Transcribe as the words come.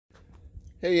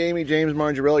Hey Amy, James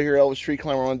Margarelli here, Elvis Tree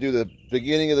Climber. I want to do the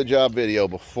beginning of the job video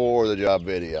before the job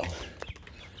video.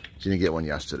 Didn't get one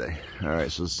yesterday.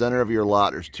 Alright, so the center of your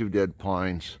lot, there's 2 dead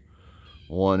pines,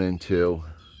 1 and 2.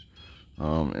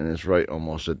 And it's right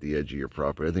almost at the edge of your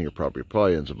property. I think your property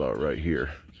probably ends about right here.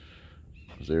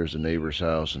 There's the neighbor's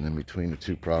house, and in between the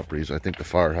 2 properties, I think the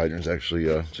fire hydrant is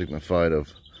actually signified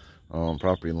of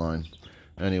property line.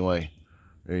 Anyway,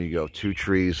 there you go, 2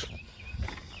 trees.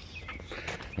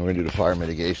 We're going to do the fire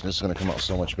mitigation. This is going to come out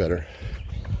so much better.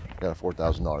 Got a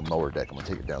 $4,000 mower deck. I'm going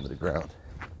to take it down to the ground.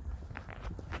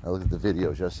 I looked at the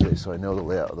videos yesterday, so I know the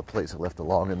layout of the place. I left a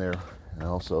log in there. And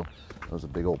also, there was a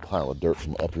big old pile of dirt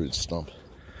from the uprooted stump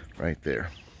right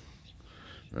there.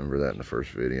 Remember that in the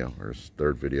first video, or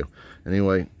 3rd video.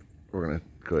 Anyway, we're going to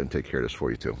go ahead and take care of this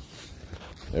for you, too.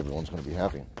 Everyone's going to be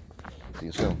happy. See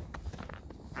you soon.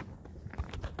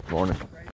 Morning.